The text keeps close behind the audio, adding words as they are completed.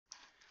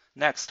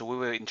Next, we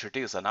will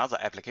introduce another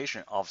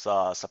application of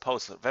the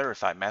suppose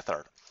verify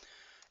method.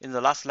 In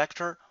the last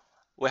lecture,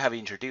 we have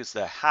introduced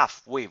the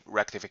half-wave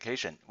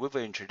rectification. We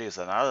will introduce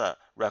another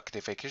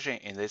rectification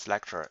in this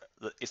lecture.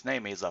 Its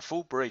name is a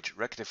full bridge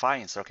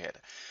rectifying circuit.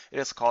 It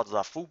is called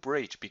the full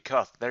bridge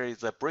because there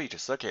is a bridge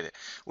circuit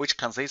which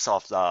consists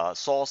of the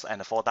source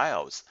and 4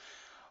 diodes.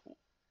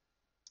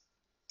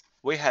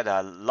 We had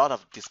a lot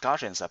of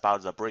discussions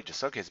about the bridge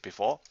circuits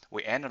before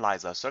we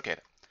analyzed the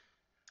circuit.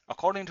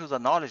 According to the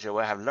knowledge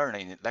we have learned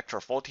in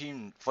lecture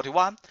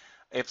 41,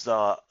 if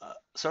the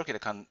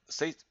circuit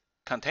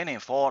containing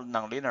 4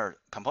 nonlinear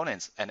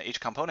components and each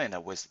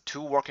component with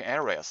 2 working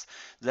areas,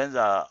 then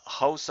the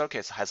whole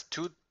circuit has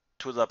 2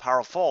 to the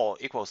power 4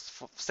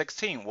 equals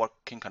 16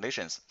 working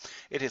conditions.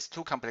 It is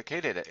too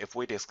complicated if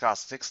we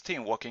discuss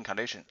 16 working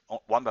conditions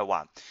one by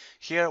one.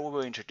 Here we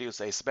will introduce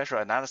a special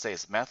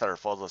analysis method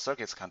for the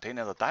circuits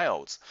containing the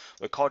diodes.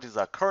 We call it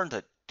the current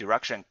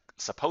direction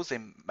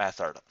supposing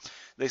method.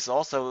 This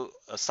also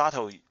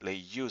subtly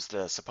used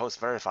the suppose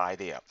verify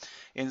idea.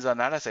 In the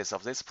analysis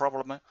of this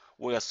problem,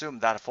 we assume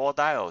that 4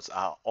 diodes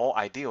are all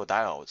ideal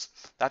diodes.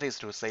 That is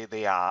to say,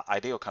 they are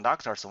ideal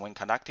conductors when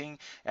conducting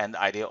and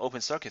ideal open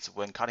circuits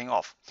when cutting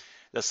off.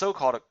 The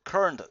so-called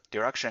current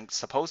direction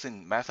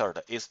supposing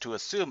method is to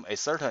assume a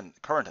certain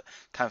current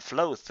can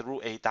flow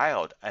through a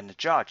diode and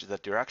judge the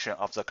direction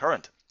of the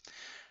current.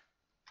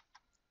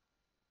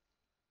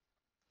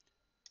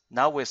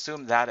 Now we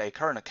assume that a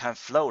current can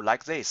flow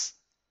like this,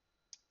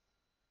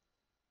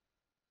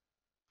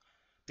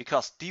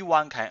 because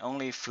D1 can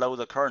only flow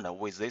the current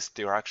with this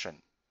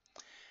direction.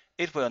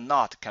 It will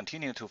not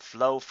continue to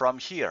flow from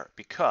here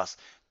because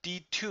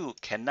D2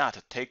 cannot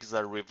take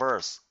the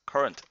reverse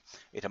current.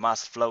 It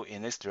must flow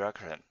in this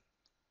direction.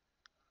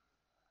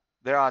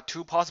 There are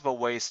 2 possible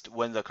ways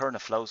when the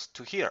current flows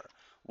to here.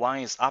 One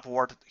is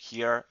upward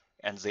here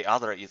and the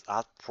other is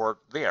upward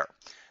there.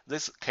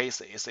 This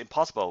case is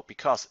impossible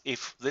because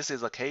if this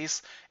is the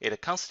case,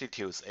 it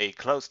constitutes a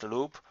closed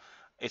loop.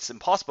 It's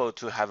impossible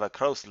to have a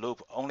closed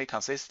loop only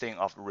consisting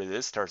of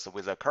resistors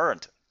with a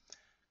current.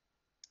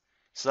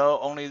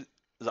 So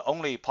the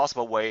only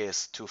possible way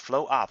is to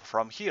flow up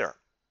from here.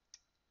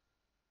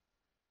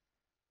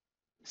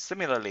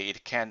 Similarly,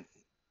 it can't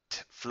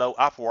flow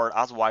upward,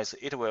 otherwise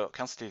it will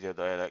constitute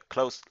a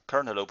closed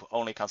current loop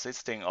only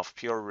consisting of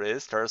pure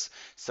resistors,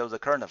 so the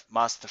current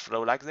must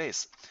flow like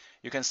this.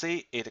 You can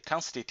see it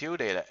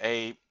constituted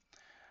a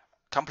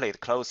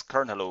complete closed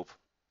current loop.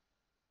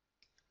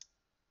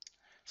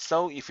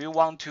 So if you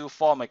want to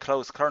form a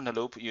closed current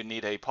loop, you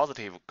need a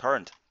positive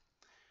current.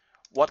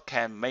 What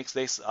can make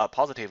this a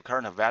positive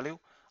current value?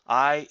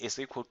 I is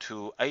equal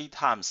to A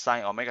times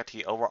sine omega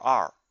t over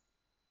R.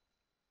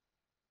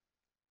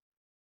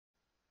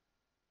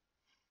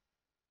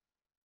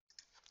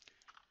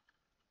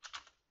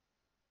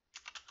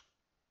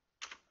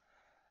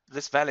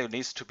 This value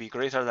needs to be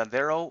greater than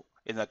 0.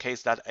 In the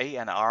case that A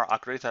and R are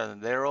greater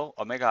than 0,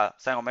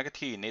 sine omega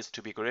t needs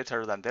to be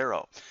greater than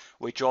 0.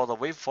 We draw the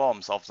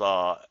waveforms of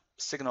the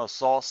signal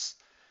source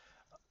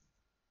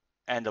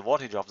and the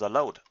voltage of the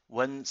load.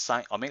 When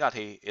sine omega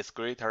t is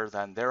greater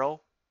than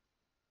 0,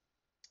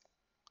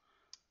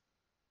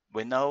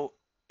 we know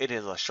it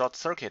is a short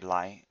circuit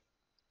line.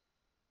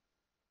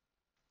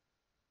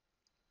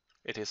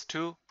 It is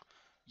 2,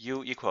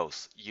 U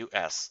equals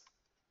US.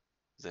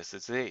 This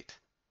is it.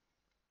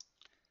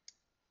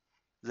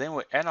 Then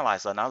we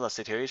analyze another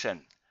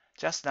situation.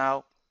 Just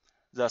now,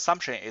 the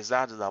assumption is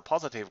that the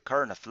positive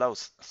current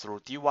flows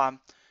through D1,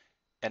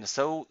 and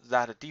so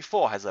that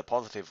D4 has a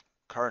positive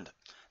current.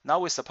 Now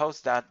we suppose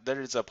that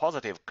there is a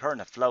positive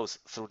current flows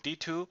through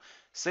D2.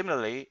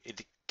 Similarly,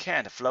 it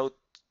can't flow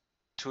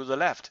to the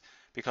left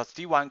because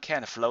D1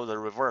 can't flow the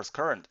reverse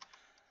current.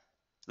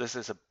 This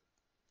is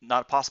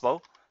not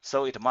possible,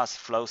 so it must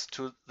flow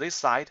to this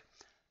side.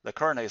 The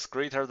current is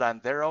greater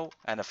than 0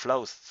 and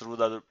flows through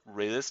the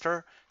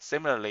resistor.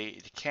 Similarly,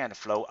 it can't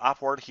flow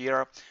upward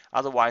here,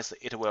 otherwise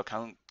it will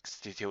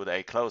constitute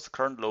a closed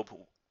current loop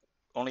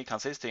only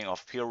consisting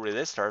of pure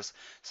resistors,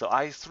 so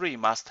I3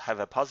 must have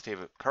a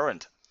positive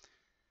current.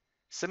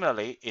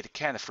 Similarly, it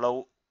can't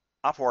flow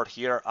upward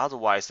here,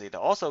 otherwise it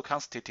also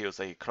constitutes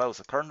a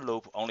closed current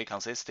loop only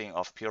consisting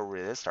of pure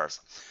resistors.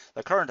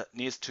 The current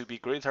needs to be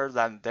greater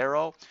than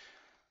 0.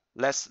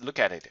 Let's look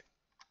at it.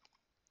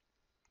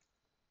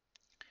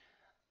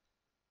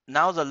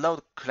 Now the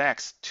load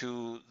connects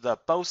to the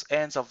both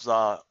ends of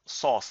the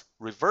source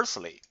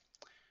reversely.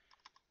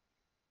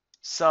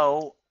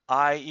 So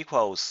I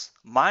equals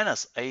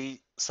minus A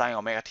sine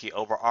omega t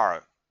over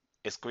R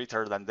is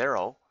greater than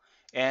 0,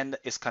 and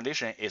its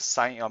condition is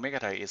sine omega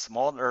t is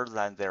smaller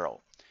than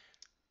 0.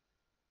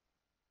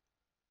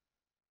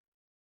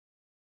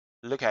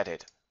 Look at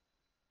it.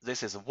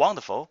 This is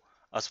wonderful.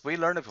 As we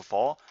learned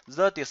before,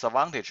 the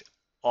disadvantage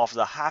of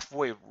the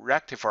half-wave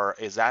rectifier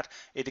is that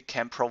it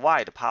can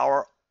provide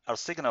power a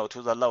signal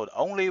to the load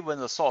only when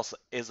the source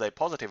is a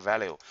positive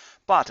value,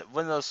 but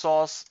when the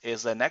source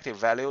is a negative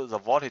value, the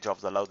voltage of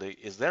the load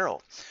is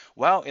zero.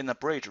 While in the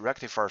bridge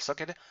rectifier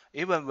circuit,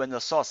 even when the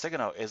source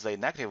signal is a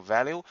negative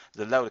value,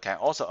 the load can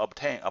also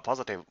obtain a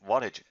positive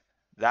voltage.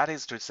 That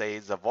is to say,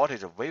 the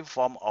voltage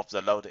waveform of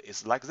the load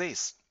is like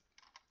this.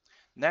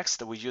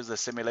 Next, we use the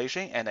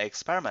simulation and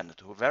experiment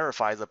to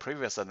verify the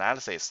previous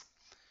analysis.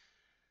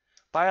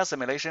 By a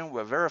simulation,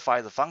 we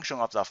verify the function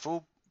of the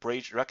full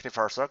bridge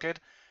rectifier circuit.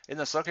 In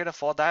the circuit,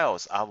 4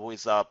 diodes are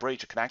with a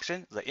bridge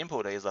connection. The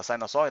input is a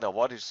sinusoid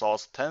voltage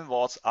source 10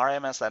 volts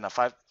RMS and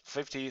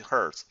 550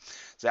 Hz.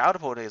 The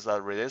output is a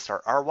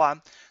resistor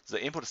R1.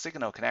 The input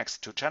signal connects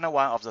to channel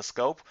 1 of the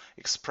scope,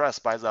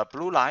 expressed by the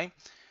blue line.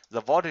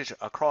 The voltage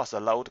across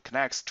the load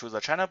connects to the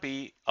channel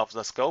B of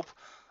the scope,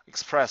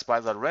 expressed by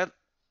the red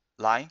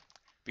line.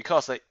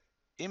 Because the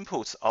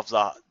inputs of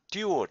the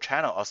dual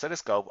channel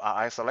oscilloscope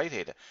are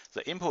isolated,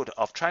 the input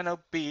of channel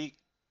B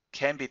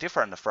can be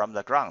different from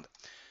the ground.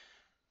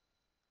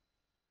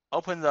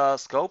 Open the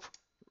scope,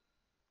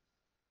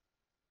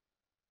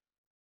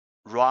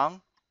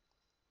 run,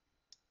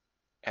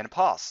 and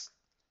pause.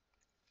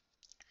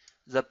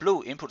 The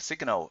blue input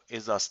signal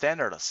is a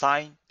standard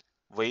sine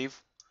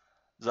wave.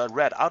 The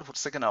red output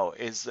signal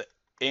is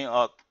in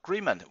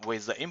agreement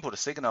with the input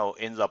signal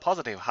in the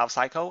positive half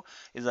cycle.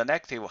 In the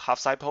negative half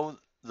cycle,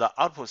 the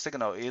output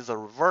signal is the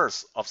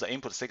reverse of the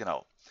input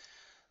signal.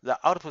 The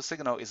output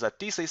signal is a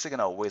DC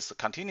signal with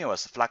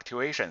continuous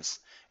fluctuations.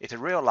 It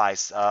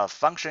realizes a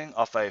function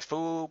of a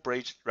full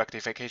bridge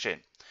rectification.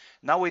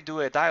 Now we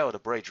do a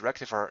diode bridge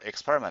rectifier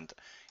experiment.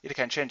 It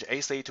can change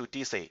AC to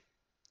DC.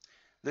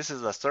 This is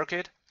the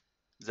circuit.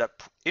 The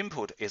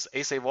input is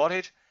AC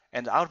voltage,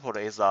 and the output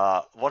is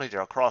voltage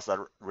across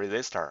the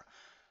resistor.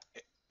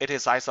 It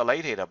is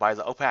isolated by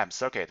the op-amp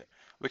circuit.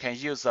 We can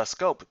use the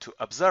scope to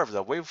observe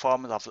the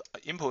waveforms of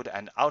input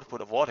and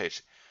output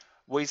voltage,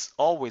 with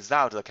or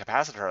without the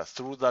capacitor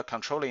through the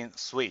controlling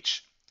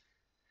switch.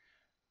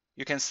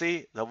 You can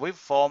see the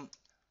waveform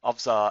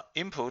of the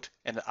input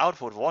and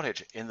output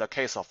voltage in the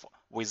case of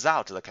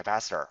without the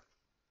capacitor.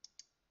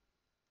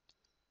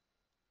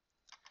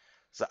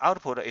 The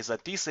output is a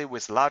DC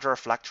with larger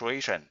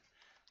fluctuation.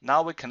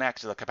 Now we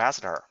connect the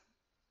capacitor.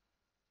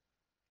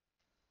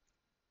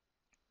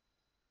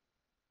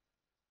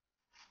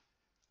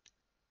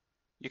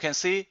 You can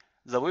see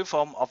the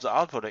waveform of the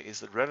output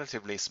is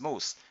relatively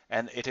smooth,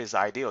 and it is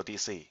ideal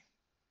DC.